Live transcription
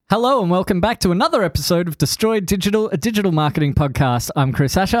Hello and welcome back to another episode of Destroyed Digital, a digital marketing podcast. I'm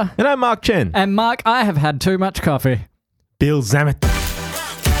Chris Asher. And I'm Mark Chen. And Mark, I have had too much coffee. Bill Zammit.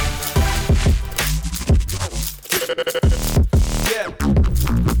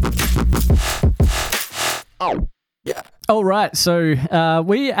 All right, so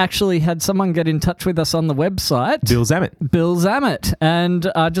we actually had someone get in touch with us on the website. Bill Zammit. Bill Zammit. And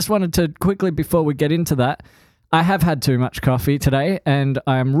I just wanted to quickly, before we get into that, I have had too much coffee today and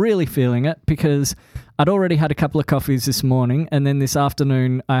I'm really feeling it because I'd already had a couple of coffees this morning and then this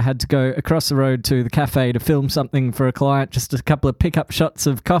afternoon I had to go across the road to the cafe to film something for a client, just a couple of pickup shots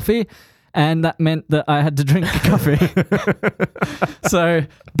of coffee, and that meant that I had to drink coffee. So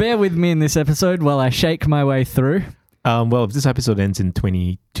bear with me in this episode while I shake my way through. Well, if this episode ends in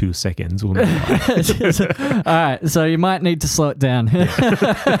 22 seconds, we'll know why. All right, so you might need to slow it down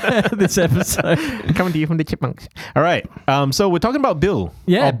this episode. Coming to you from the Chipmunks. All right, so we're talking about Bill.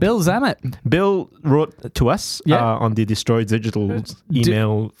 Yeah, Bill Zammit. Bill wrote to us on the Destroyed Digital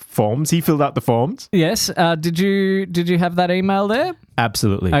email forms. He filled out the forms. Yes. Did you have that email there?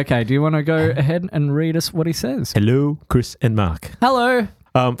 Absolutely. Okay, do you want to go ahead and read us what he says? Hello, Chris and Mark. Hello.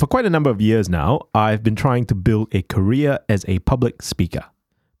 For quite a number of years now, I've been trying to build a career as a public speaker.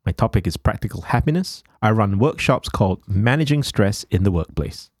 My topic is practical happiness. I run workshops called Managing Stress in the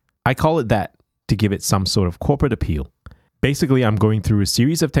Workplace. I call it that to give it some sort of corporate appeal. Basically, I'm going through a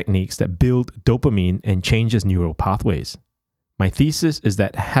series of techniques that build dopamine and changes neural pathways. My thesis is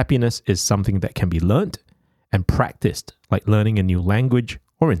that happiness is something that can be learned and practiced, like learning a new language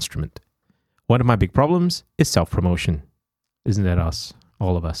or instrument. One of my big problems is self-promotion. Isn't that us?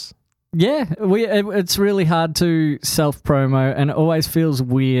 All of us. Yeah, it's really hard to self-promo and it always feels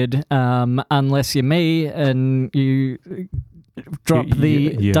weird unless you're me and you drop the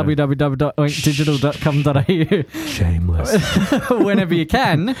www.oinkdigital.com.au Shameless. whenever you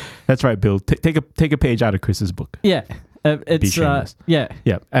can. That's right, Bill. Take a page out of Chris's book. Yeah. It's yeah.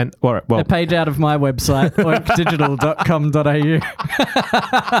 And well, a page out of my website,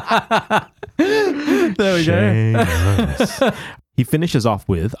 oinkdigital.com.au. There we go. He finishes off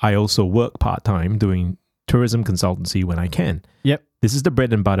with, I also work part-time doing tourism consultancy when I can. Yep. This is the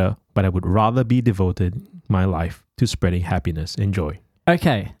bread and butter, but I would rather be devoted my life to spreading happiness and joy.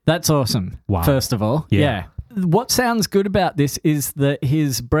 Okay, that's awesome. Wow. First of all. Yeah. What sounds good about this is that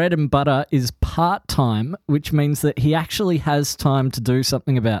his bread and butter is part-time, which means that he actually has time to do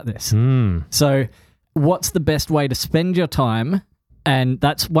something about this. So what's the best way to spend your time? And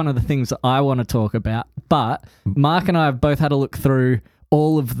that's one of the things that I want to talk about. But Mark and I have both had a look through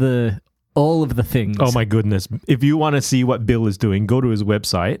all of the things. Oh my goodness. If you want to see what Bill is doing, go to his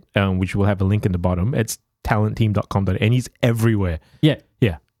website, which we'll have a link in the bottom. It's talentteam.com, and he's everywhere. Yeah.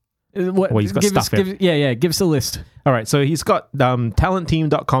 Yeah. Well, he's got stuff. Give us a list. All right. So he's got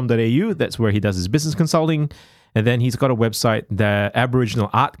talentteam.com.au. That's where he does his business consulting. And then he's got a website, the Aboriginal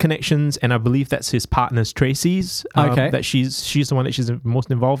Art Connections, and I believe that's his partner's Tracy's. That she's the one that she's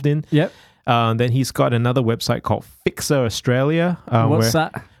most involved in. Yep. Then he's got another website called Fixer Australia. What's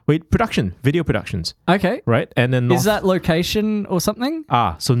that? Video productions. Okay. Right? And then is that location or something?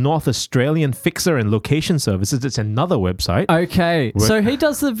 So North Australian Fixer and Location Services. It's another website. Okay. So he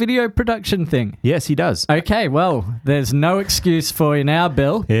does the video production thing. Yes, he does. Okay. Well, there's no excuse for you now,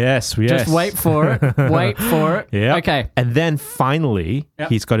 Bill. Yes. Just wait for it. Wait for it. Yeah. Okay. And then finally,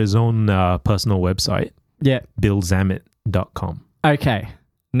 he's got his own personal website. Yeah. BillZammit.com. Okay.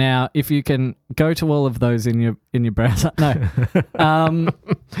 Now, if you can go to all of those in your browser, no,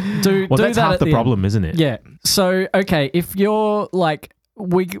 do that's that half the problem, isn't it? Yeah. So, okay, if you're like,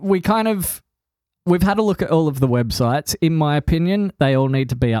 we've had a look at all of the websites. In my opinion, they all need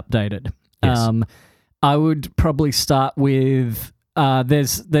to be updated. Yes. I would probably start with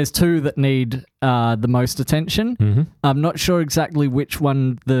there's two that need the most attention. Mm-hmm. I'm not sure exactly which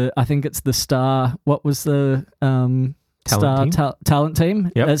one. I think it's the Star. What was the Talent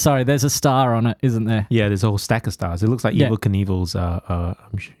Team? Yep. Sorry, there's a star on it, isn't there? Yeah, there's a whole stack of stars. It looks like Evel Knievel's.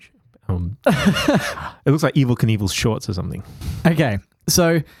 It looks like Evel Knievel's shorts or something. Okay,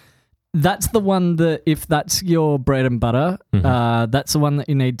 so that's the one that if that's your bread and butter, that's the one that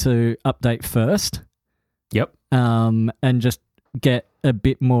you need to update first. Yep. And just get a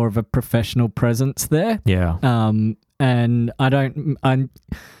bit more of a professional presence there. Yeah. And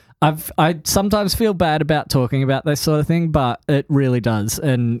I sometimes feel bad about talking about this sort of thing, but it really does.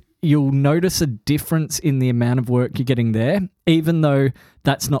 And you'll notice a difference in the amount of work you're getting there, even though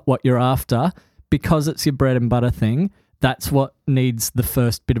that's not what you're after, because it's your bread and butter thing. That's what needs the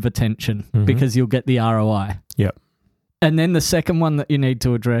first bit of attention because you'll get the ROI. Yep. And then the second one that you need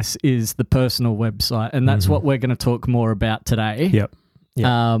to address is the personal website. And that's what we're going to talk more about today. Yep.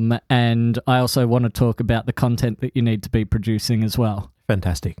 Yeah. And I also want to talk about the content that you need to be producing as well.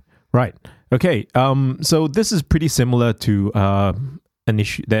 Fantastic. Right. Okay. So this is pretty similar to an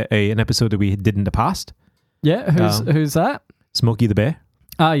episode that we did in the past. Yeah. Who's that? Smokey the Bear.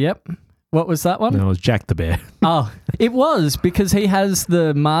 Yep. What was that one? No, it was Jack the Bear. Oh, it was because he has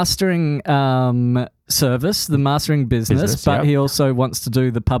the mastering service, the mastering business, but he also wants to do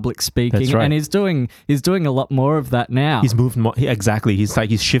the public speaking. That's right. And he's doing a lot more of that now. He's moved more. Exactly.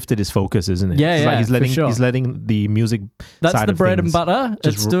 He's shifted his focus, isn't it? Yeah, it's yeah. Like he's letting the music. That's side the of bread things and butter.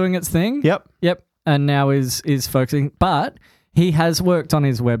 just It's doing its thing. Yep. And now is focusing, but he has worked on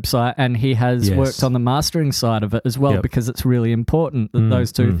his website and he has worked on the mastering side of it as well, because it's really important that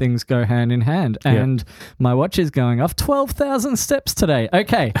those two things go hand in hand. And my watch is going off 12,000 steps today.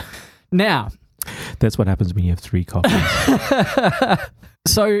 Okay. Now, that's what happens when you have 3 coffees.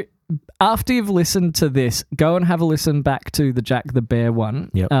 So after you've listened to this, go and have a listen back to the Jack the Bear one.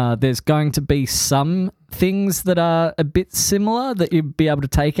 Yep. There's going to be some things that are a bit similar that you'll be able to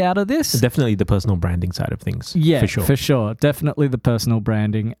take out of this. Definitely the personal branding side of things. Yeah, for sure. Definitely the personal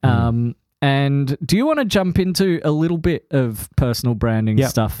branding. And do you want to jump into a little bit of personal branding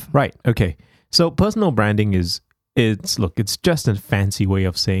stuff? Right. Okay. So personal branding it's just a fancy way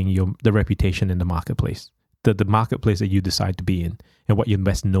of saying the reputation in the marketplace, the marketplace that you decide to be in and what you're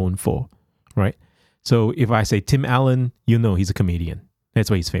best known for, right? So if I say Tim Allen, he's a comedian. That's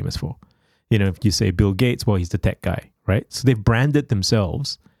what he's famous for. If you say Bill Gates, well, he's the tech guy, right? So they've branded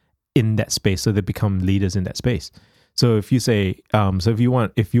themselves in that space, so they become leaders in that space. So if you say, if you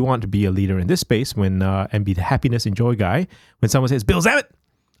want to be a leader in this space, and be the happiness and joy guy, when someone says Bill Zammit,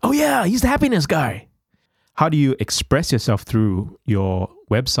 oh yeah, he's the happiness guy. How do you express yourself through your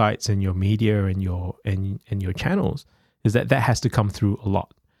websites and your media and your channels? Is that has to come through a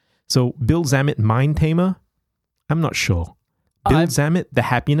lot. So Bill Zammit, mind tamer, I'm not sure. Bill Zammit, the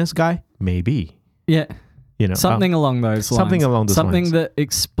happiness guy, maybe. Yeah. Something along those lines. Something that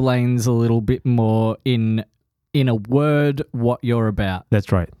explains a little bit more in a word what you're about.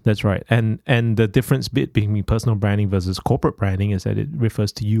 That's right. And the difference between personal branding versus corporate branding is that it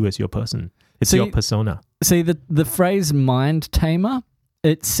refers to you as your person. It's your persona. See, the phrase mind tamer,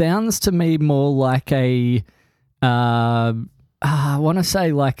 it sounds to me more like I want to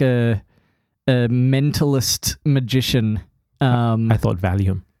say like a mentalist magician. I thought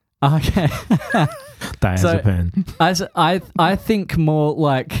Valium. Okay. Diazepam. I think more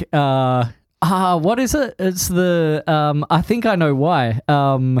like what is it? It's the I think I know why.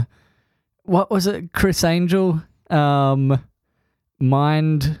 What was it? Chris Angel?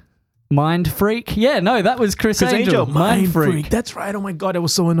 Mind Freak? Yeah, no, that was Chris Angel. Mind Freak. That's right. Oh my God, that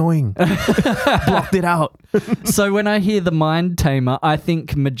was so annoying. Blocked it out. So when I hear the mind tamer, I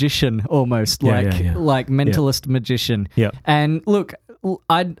think magician almost, like mentalist magician. Yeah. And look,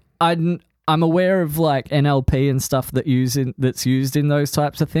 I'm aware of like NLP and stuff that's used in those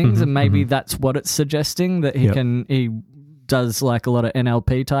types of things, and maybe that's what it's suggesting, that he does like a lot of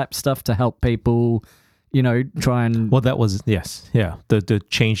NLP type stuff to help people, try and... Well, that was, yes. Yeah. The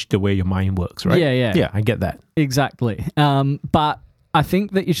change the way your mind works, right? Yeah. Yeah, I get that. Exactly. But I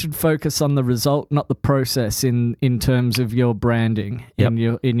think that you should focus on the result, not the process in terms of your branding,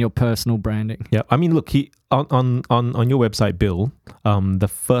 in your personal branding. Yeah. I mean, look, he on your website, Bill, the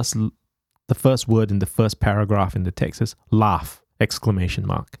first word in the first paragraph in the text is laugh, !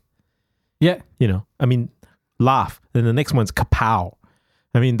 Yeah. I mean, laugh. Then the next one's kapow.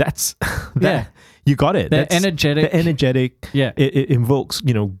 I mean, that's that. Yeah. You got it. They're energetic. Yeah. It invokes,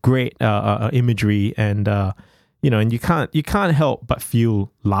 great imagery, and and you can't help but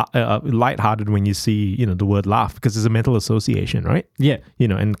feel lighthearted when you see, the word laugh, because it's a mental association, right? Yeah.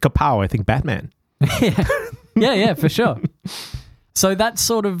 And kapow, I think Batman. Yeah, for sure. So that's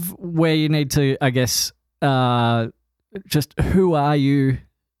sort of where you need to, I guess, just who are you?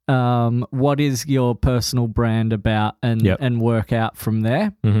 What is your personal brand about, and work out from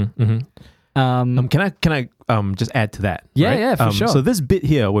there. Can I just add to that? Yeah, right? yeah, for sure. So this bit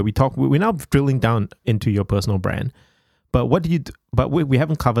here where we're now drilling down into your personal brand, but what do you? But we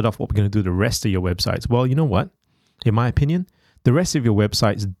haven't covered off what we're going to do the rest of your websites. Well, you know what? In my opinion, the rest of your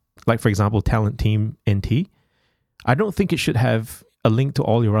websites, like for example, Talent Team NT, I don't think it should have a link to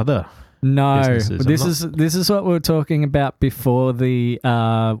all your other. No, this is what we were talking about before we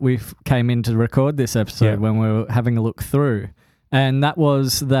came in to record this episode, when we were having a look through, and that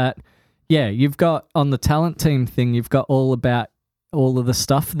was that. Yeah, you've got on the Talent Team thing, you've got all about all of the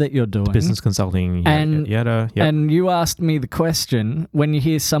stuff that you're doing, business consulting, yada. And you asked me the question, when you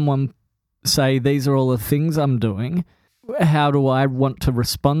hear someone say these are all the things I'm doing, how do I want to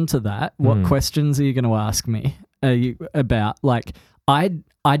respond to that? What questions are you going to ask me about? Like,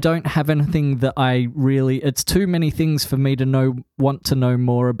 I don't have anything that I really. It's too many things for me to want to know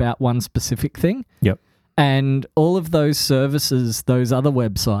more about one specific thing. Yep. And all of those services, those other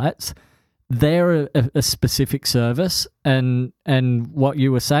websites, they're a specific service. And what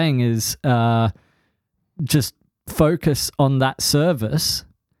you were saying is just focus on that service,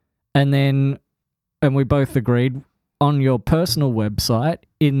 and we both agreed on your personal website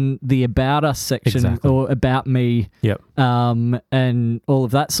in the About Us section or About Me, and all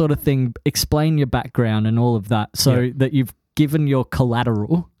of that sort of thing, explain your background and all of that so that you've given your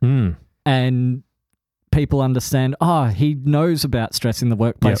collateral and people understand, he knows about stress in the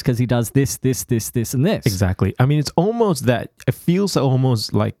workplace because he does this, and this. Exactly. I mean, it's almost that, it feels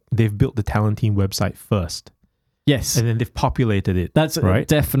almost like they've built the Talentine website first. Yes. And then they've populated it. That's right?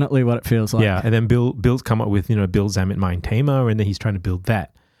 Definitely what it feels like. Yeah. And then Bill's come up with, Bill Zammit Mind Tamer, and then he's trying to build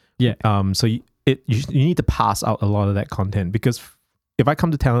that. Yeah. So you need to pass out a lot of that content, because if I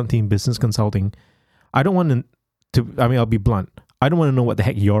come to Talentine Business Consulting, I don't want I'll be blunt. I don't want to know what the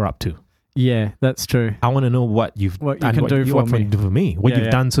heck you're up to. Yeah, that's true. I want to know what you can do for me. What you've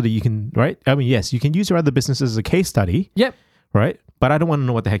done so that you can, right? I mean, yes, you can use your other businesses as a case study. Yep. Right? But I don't want to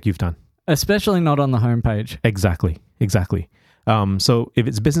know what the heck you've done. Especially not on the homepage. Exactly. So if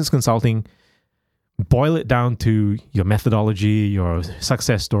it's business consulting, boil it down to your methodology, your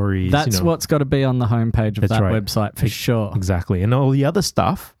success stories. That's what's got to be on the homepage of that website for sure. Exactly. And all the other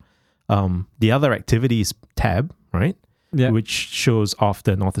stuff, the other activities tab, right? Yeah. Which shows off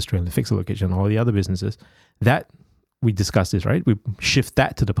the North Australian Fixer location, all the other businesses, that we discussed this, right? We shift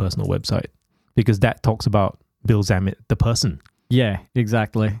that to the personal website, because that talks about Bill Zammit, the person. Yeah,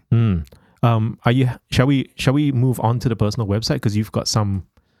 exactly. Shall we move on to the personal website, because you've got some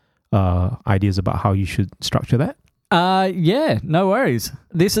ideas about how you should structure that? Yeah, no worries.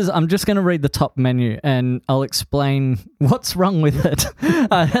 I'm just going to read the top menu and I'll explain what's wrong with it.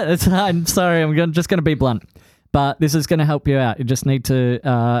 I'm sorry, I'm just going to be blunt, but this is going to help you out. You just need to,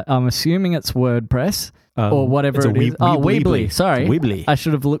 I'm assuming it's WordPress or whatever it is. Weebly. Sorry. Weebly. I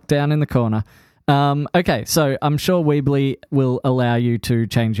should have looked down in the corner. Okay, so I'm sure Weebly will allow you to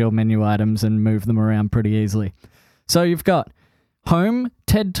change your menu items and move them around pretty easily. So you've got Home,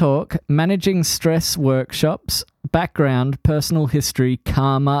 TED Talk, Managing Stress Workshops, Background, Personal History,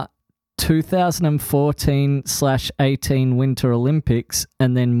 Karma, 2014/18 Winter Olympics,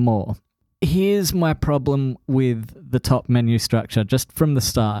 and then more. Here's my problem with the top menu structure, just from the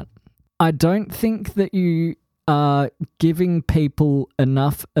start. I don't think that you are giving people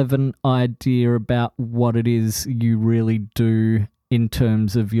enough of an idea about what it is you really do in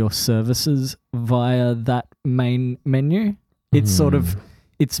terms of your services via that main menu. It's sort of,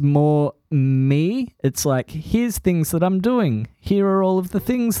 it's more me. It's like, here's things that I'm doing. Here are all of the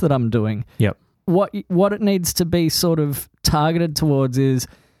things that I'm doing. Yep. What it needs to be sort of targeted towards is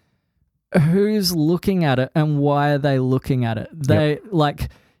who's looking at it and why are they looking at it?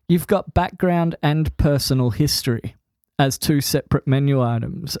 You've got background and personal history as two separate menu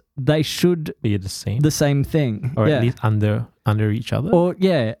items. They should be the same thing. Or at least under each other. Or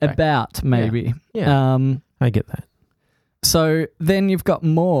about maybe. Yeah. I get that. So then you've got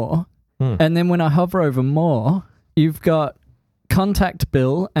more, and then when I hover over more, you've got Contact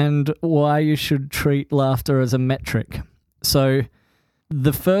Bill and why you should treat laughter as a metric. So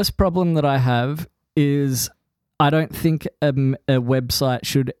the first problem that I have is I don't think a website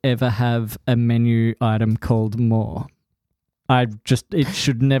should ever have a menu item called more. It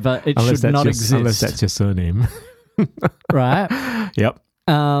should not exist. Unless that's your surname. Right? Yep.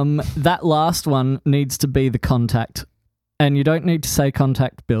 That last one needs to be the contact. And you don't need to say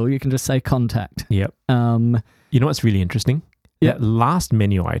Contact Bill. You can just say contact. Yep. You know what's really interesting? Yeah. That last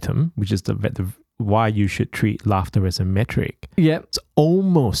menu item, which is the why you should treat laughter as a metric. Yep. It's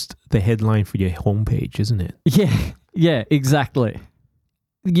almost the headline for your homepage, isn't it? Yeah, exactly.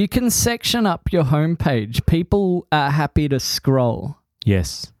 You can section up your homepage. People are happy to scroll.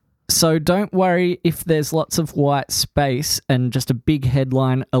 Yes. So don't worry if there's lots of white space and just a big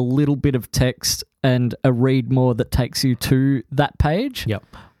headline, a little bit of text, and a read more that takes you to that page. Yep.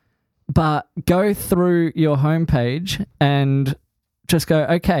 But go through your homepage and just go,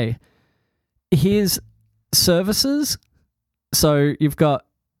 okay, here's services. So you've got,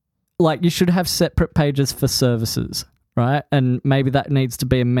 you should have separate pages for services, right? And maybe that needs to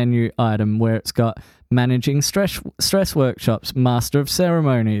be a menu item where it's got Managing Stress Workshops, Master of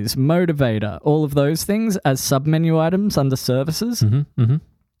Ceremonies, Motivator, all of those things as sub-menu items under services. Mm-hmm, mm-hmm.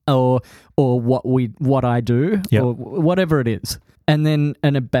 Or what I do, or whatever it is. And then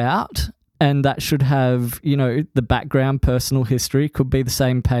an about, and that should have, the background, personal history, could be the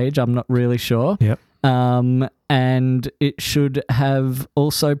same page, I'm not really sure. Yep. And it should have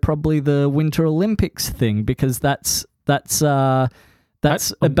also probably the Winter Olympics thing, because that's a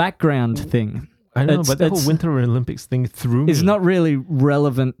background thing. I know, but the whole Winter Olympics thing threw me. It's not really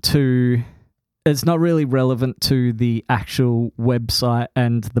relevant to the actual website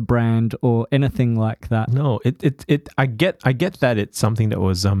and the brand or anything like that. No, I get that it's something that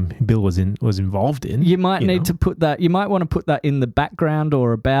was Bill was involved in. You might need to put that. You might want to put that in the background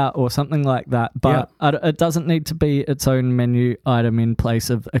or about or something like that. But it doesn't need to be its own menu item in place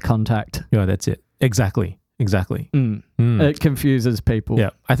of a contact. Yeah, that's it. Exactly. It confuses people. Yeah,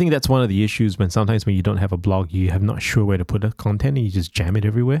 I think that's one of the issues when you don't have a blog, you have not sure where to put the content and you just jam it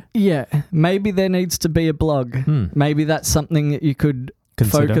everywhere. Yeah, maybe there needs to be a blog. Maybe that's something that you could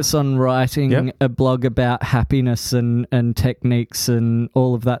focus on writing a blog about happiness and techniques and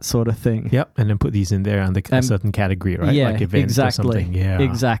all of that sort of thing. Yep, and then put these in there under a certain category, right? Yeah, like events or something. Yeah,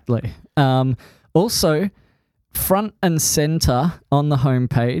 exactly. Also, front and center on the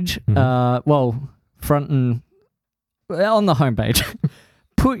homepage. Front and on the homepage,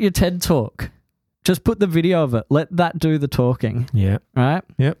 put your TED Talk. Just put the video of it. Let that do the talking. Yeah. Right?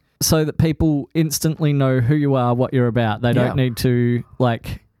 Yep. So that people instantly know who you are, what you're about. They don't need to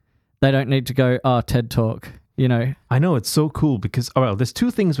go, oh, TED Talk, you know. I know, it's so cool because there's two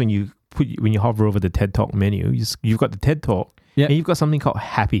things when you hover over the TED Talk menu. You've got the TED Talk and you've got something called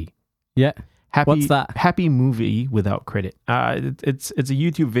Happy. Yeah. Happy, what's that? Happy movie without credit. It's a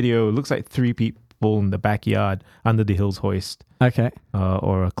YouTube video. It looks like three people in the backyard under the Hills hoist. Okay.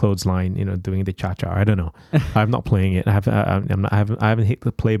 Or a clothesline, doing the cha-cha. I don't know. I'm not playing it. I haven't hit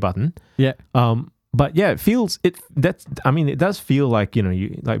the play button. Yeah. But yeah, it does feel like,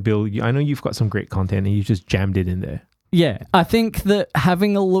 Bill, I know you've got some great content and you just jammed it in there. Yeah, I think that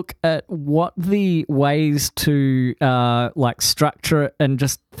having a look at what the ways to structure it and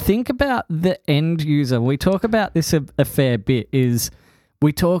just think about the end user. We talk about this a fair bit.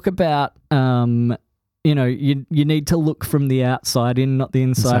 We talk about you need to look from the outside in, not the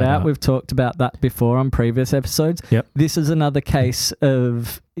inside out. We've talked about that before on previous episodes. Yep. This is another case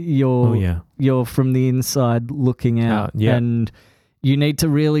of you're from the inside looking out, and you need to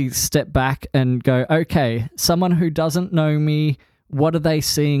really step back and go, okay, someone who doesn't know me, what are they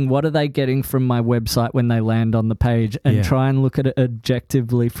seeing? What are they getting from my website when they land on the page? And try and look at it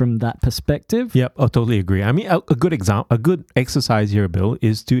objectively from that perspective. Yep, I totally agree. I mean, a good exercise here, Bill,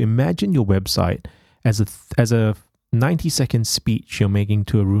 is to imagine your website as a 90-second speech you're making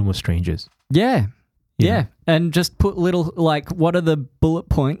to a room of strangers. Yeah. Yeah. And just put little, what are the bullet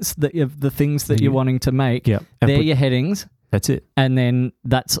points the things that you're wanting to make? Yeah. They're your headings. That's it. And then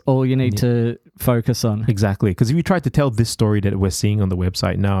that's all you need to focus on. Exactly. Because if you try to tell this story that we're seeing on the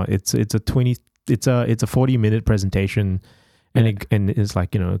website now, it's a 40-minute presentation, and it's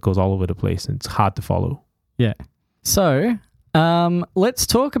it goes all over the place and it's hard to follow. Yeah. So, let's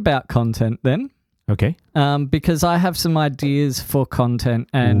talk about content then. Okay. Because I have some ideas for content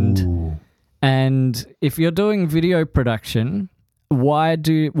and if you're doing video production, why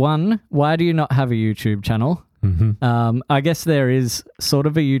do you not have a YouTube channel? Mm-hmm. I guess there is sort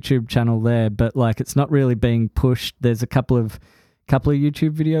of a YouTube channel there, but it's not really being pushed. There's a couple of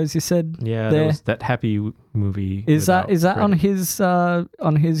YouTube videos you said. Yeah, there was that Happy movie. Is that on his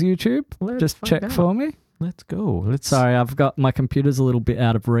YouTube? Just check for me. Let's go. Sorry, my computer's a little bit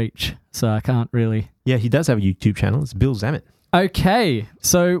out of reach, so I can't really. Yeah, he does have a YouTube channel. It's Bill Zammit. Okay,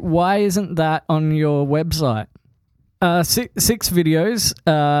 so why isn't that on your website? 6 videos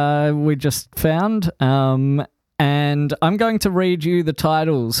we just found, and I'm going to read you the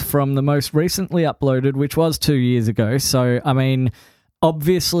titles from the most recently uploaded, which was 2 years ago. So, I mean,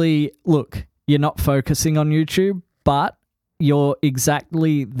 obviously, look, you're not focusing on YouTube, but you're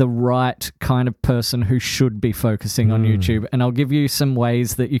exactly the right kind of person who should be focusing on YouTube. And I'll give you some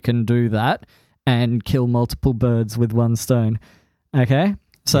ways that you can do that and kill multiple birds with one stone. Okay?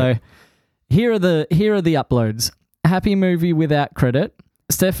 So here are the uploads. Happy Movie Without Credit,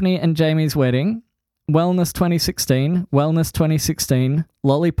 Stephanie and Jamie's Wedding, Wellness 2016,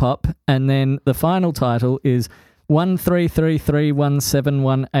 Lollipop, and then the final title is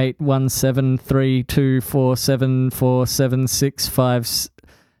 133317181732474765.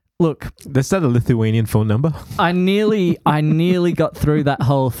 Look, is that a Lithuanian phone number? I nearly got through that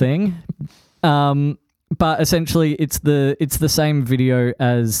whole thing. But essentially, it's the same video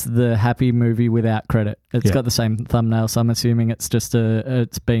as the Happy Movie Without Credit. It's got the same thumbnail, so I'm assuming it's just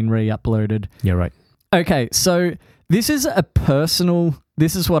it's been re-uploaded. Yeah, right. Okay, so this is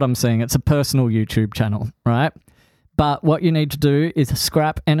what I'm saying. It's a personal YouTube channel, right? But what you need to do is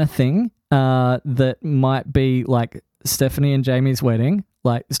scrap anything that might be like Stephanie and Jamie's Wedding,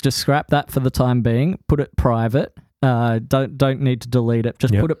 Like, just scrap that for the time being. Put it private. Don't need to delete it.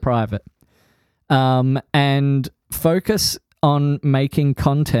 Just put it private. And focus on making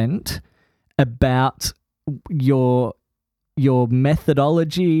content about your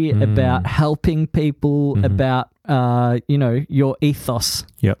methodology, about helping people, about your ethos.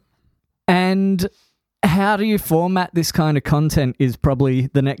 Yep. And how do you format this kind of content is probably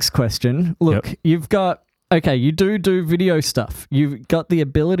the next question. Look, you've got you do video stuff. You've got the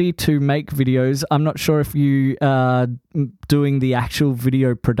ability to make videos. I'm not sure if you are doing the actual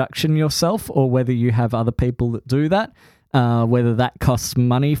video production yourself or whether you have other people that do that. Whether that costs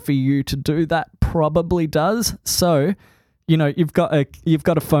money for you to do that, probably does. So, you've got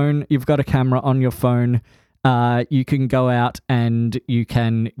a phone, you've got a camera on your phone. You can go out and you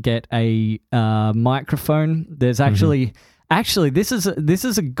can get a microphone. There's actually this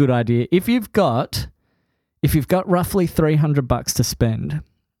is a good idea. If you've got roughly $300 to spend,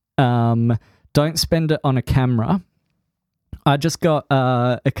 don't spend it on a camera. I just got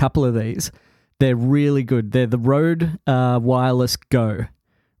a couple of these. They're really good. They're the Rode Wireless Go,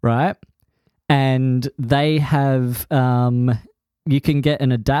 right? And they have, you can get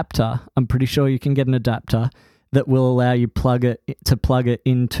an adapter. I'm pretty sure you can get an adapter that will allow you plug it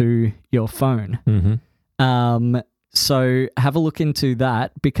into your phone. So have a look into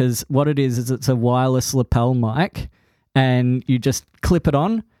that, because what it is it's a wireless lapel mic, and you just clip it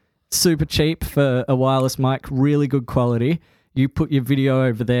on. Super cheap for a wireless mic, really good quality. You put your video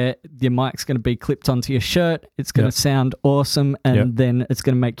over there, your mic's going to be clipped onto your shirt. It's going to sound awesome, and then it's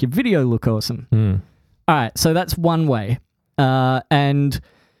going to make your video look awesome. All right, so that's one way. And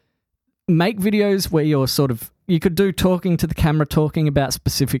make videos where you could do talking to the camera, talking about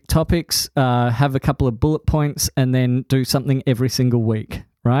specific topics, have a couple of bullet points, and then do something every single week,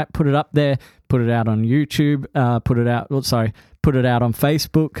 right? Put it up there, put it out on YouTube, put it out on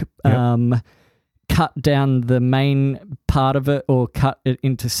Facebook, cut down the main part of it or cut it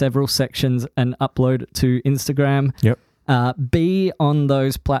into several sections and upload it to Instagram. Be on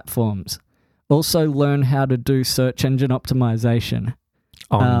those platforms. Also learn how to do search engine optimization.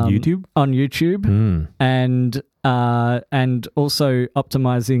 On YouTube? On YouTube. And also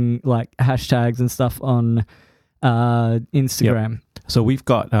optimizing like hashtags and stuff on Instagram. So we've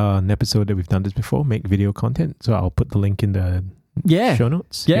got an episode that we've done this before, make video content. So I'll put the link in the show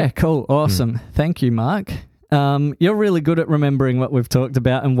notes. Cool. Awesome. Thank you, Mark. You're really good at remembering what we've talked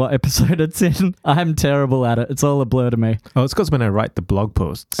about and what episode it's in. I'm terrible at it. It's all a blur to me. Oh, it's because when I write the blog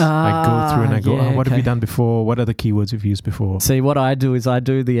posts, I go through and I go, what have we done before? What are the keywords we've used before? See, what I do is I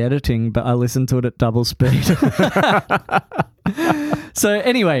do the editing, but I listen to it at double speed. So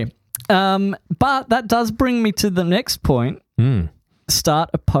anyway, but that does bring me to the next point. Start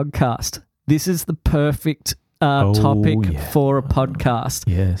a podcast. This is the perfect topic for a podcast.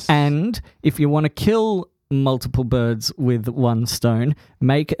 Yes. And if you want to kill multiple birds with one stone,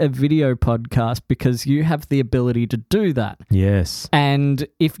 make a video podcast, because you have the ability to do that. Yes. And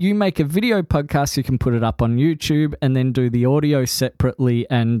if you make a video podcast, you can put it up on YouTube and then do the audio separately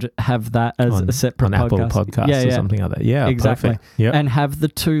and have that as a separate on podcast. Apple Podcasts or something like that. Yeah, exactly. Yep. And have the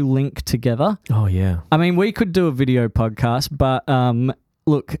two link together. Oh, yeah. I mean, we could do a video podcast, but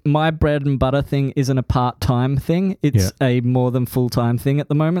look, my bread and butter thing isn't a part-time thing. It's a more than full-time thing at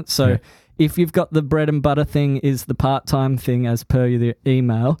the moment. So if you've got the bread and butter thing is the part-time thing as per the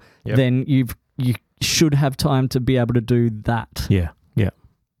email, then you should have time to be able to do that. Yeah.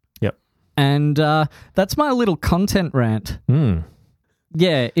 And that's my little content rant.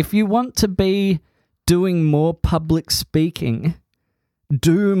 Yeah, if you want to be doing more public speaking,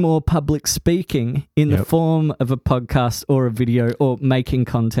 do more public speaking in the form of a podcast or a video or making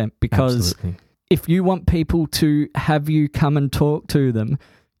content, because if you want people to have you come and talk to them,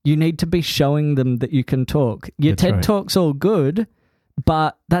 you need to be showing them that you can talk. Your TED Talk's all good,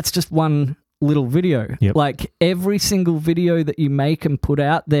 but that's just one little video. Like every single video that you make and put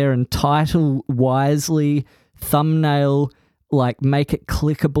out there, and title wisely, thumbnail, like make it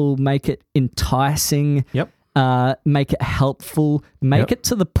clickable, make it enticing. Make it helpful, make it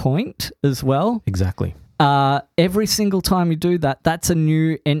to the point as well. Exactly. Every single time you do that, that's a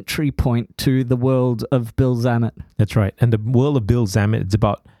new entry point to the world of Bill Zammit. That's right. And the world of Bill Zammit, it's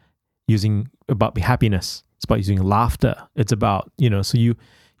about happiness. It's about using laughter. It's about, so you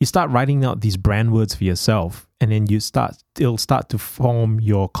start writing out these brand words for yourself, and then it'll start to form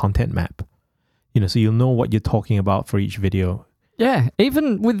your content map. So you'll know what you're talking about for each video. Yeah,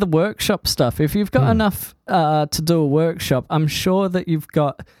 even with the workshop stuff, if you've got enough to do a workshop, I'm sure that you've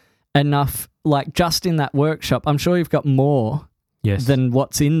got enough, like just in that workshop, I'm sure you've got more than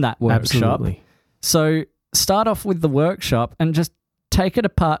what's in that workshop. Absolutely. So start off with the workshop and just take it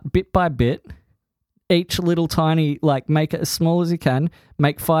apart bit by bit. Each little tiny, like, make it as small as you can.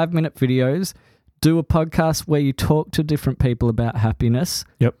 Make 5-minute videos. Do a podcast where you talk to different people about happiness.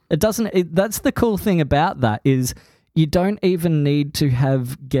 Yep. That's the cool thing about that is you don't even need to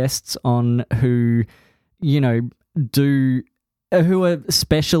have guests on who, who are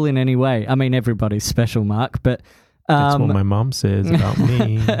special in any way. I mean, everybody's special, Mark, but that's what my mom says about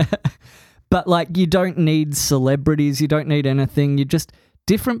me. But like, you don't need celebrities. You don't need anything. You just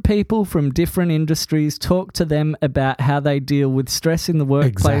different people from different industries. Talk to them about how they deal with stress in the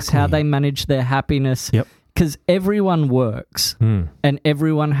workplace, how they manage their happiness. Yep. Because everyone works and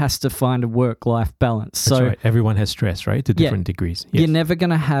everyone has to find a work-life balance. That's so right. Everyone has stress, right? To different degrees. Yes. You're never going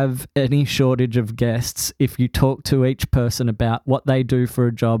to have any shortage of guests if you talk to each person about what they do for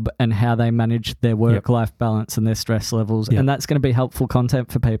a job and how they manage their work-life balance and their stress levels. Yep. And that's going to be helpful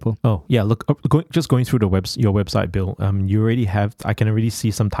content for people. Oh, yeah. Look, just going through your website, Bill, you already have, I can already see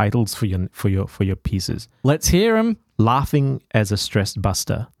some titles for your pieces. Let's hear them. Laughing as a stress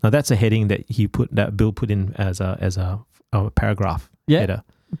buster. Now that's a heading that Bill put in as a paragraph header.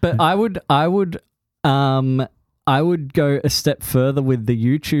 But I would go a step further with the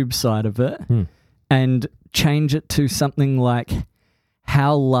YouTube side of it and change it to something like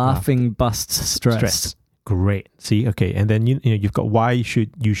how laughing busts stress. Great. See, okay, and then you've got why you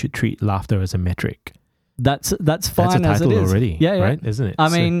should treat laughter as a metric. That's fine. That's a title as it is already, yeah, right? Isn't it? I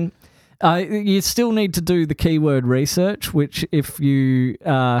mean. You still need to do the keyword research, which if you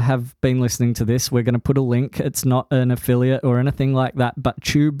have been listening to this, we're going to put a link. It's not an affiliate or anything like that, but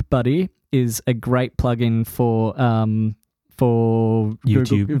TubeBuddy is a great plugin for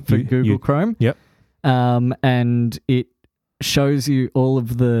YouTube, Google Chrome. Yep. And it shows you all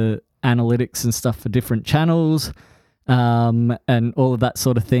of the analytics and stuff for different channels. And all of that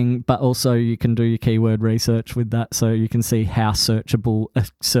sort of thing, but also you can do your keyword research with that, so you can see how searchable a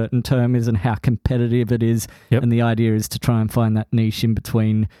certain term is and how competitive it is. Yep. And the idea is to try and find that niche in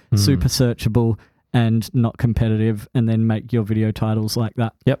between super searchable and not competitive, and then make your video titles like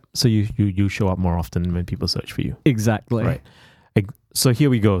that. Yep. So you show up more often when people search for you. Exactly. Right. So here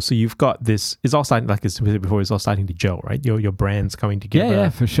we go. So you've got this. It's all starting, like I said before, it's all starting to gel, right? Your brand's coming together. Yeah,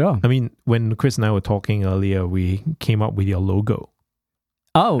 for sure. I mean, when Chris and I were talking earlier, we came up with your logo.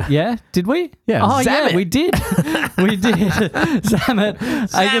 Oh, yeah? Did we? Yeah. Oh, Zam yeah, it. we did. We did. Zam it.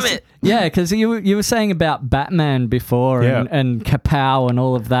 Zam it. Yeah, because you were saying about Batman before and Kapow and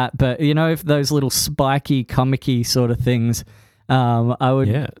all of that, but if those little spiky, comic-y sort of things, I would.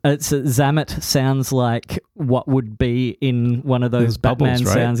 Yeah. Zam it sounds like what would be in one of those Batman bubbles,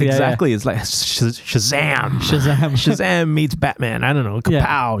 right? sounds. Exactly. Yeah. It's like Shazam. Shazam meets Batman. I don't know.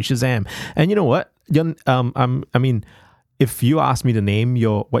 Kapow, Shazam. And you know what? I mean, if you asked me to name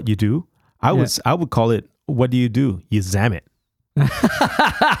what you do, I would call it, what do you do? You zam it.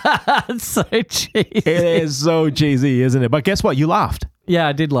 It's so cheesy. It is so cheesy, isn't it? But guess what? You laughed. Yeah,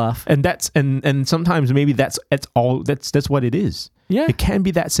 I did laugh. And and sometimes maybe that's what it is. Yeah. It can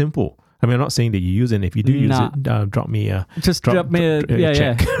be that simple. I mean, I'm not saying that you use it. If you do use it, drop me a drop me a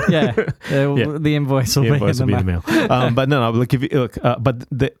check. Yeah. The invoice will be in the mail. But no, look, if you look, but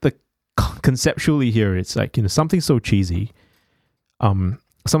the conceptually here, it's like, something so cheesy,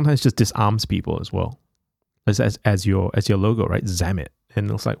 sometimes just disarms people as well, as your logo, right? Zam it.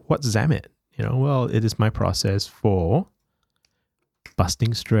 And it's like, what's zam it? Well, it is my process for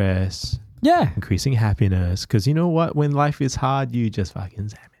busting stress, increasing happiness. Because you know what? When life is hard, you just fucking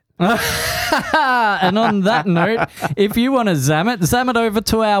zam it. And on that note, if you want to zam it over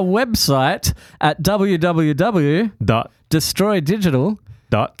to our website at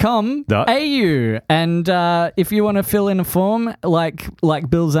www.destroydigital.com.au. And if you want to fill in a form like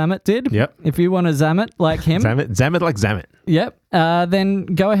Bill Zammit did, if you want to zam it like him, zam it like Zammit. Yep. Then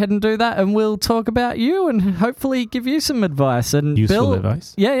go ahead and do that, and we'll talk about you and hopefully give you some advice. And useful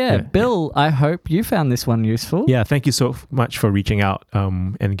advice. Yeah. Bill, I hope you found this one useful. Yeah, thank you so much for reaching out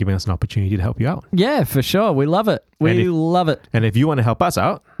and giving us an opportunity to help you out. Yeah, for sure. We love it. We love it. And if you want to help us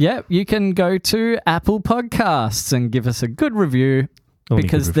out, you can go to Apple Podcasts and give us a good review.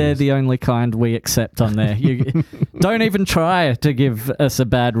 Because they're the only kind we accept on there. You don't even try to give us a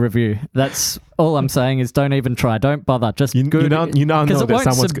bad review. That's all I'm saying is don't even try. Don't bother. Just you know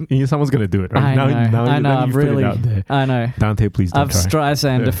that someone's going to do it. Right? I know. I know. Dante, please don't I've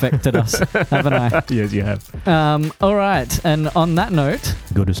Streisand affected us, haven't I? Yes, you have. All right. And on that note,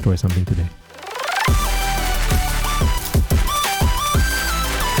 go destroy something today.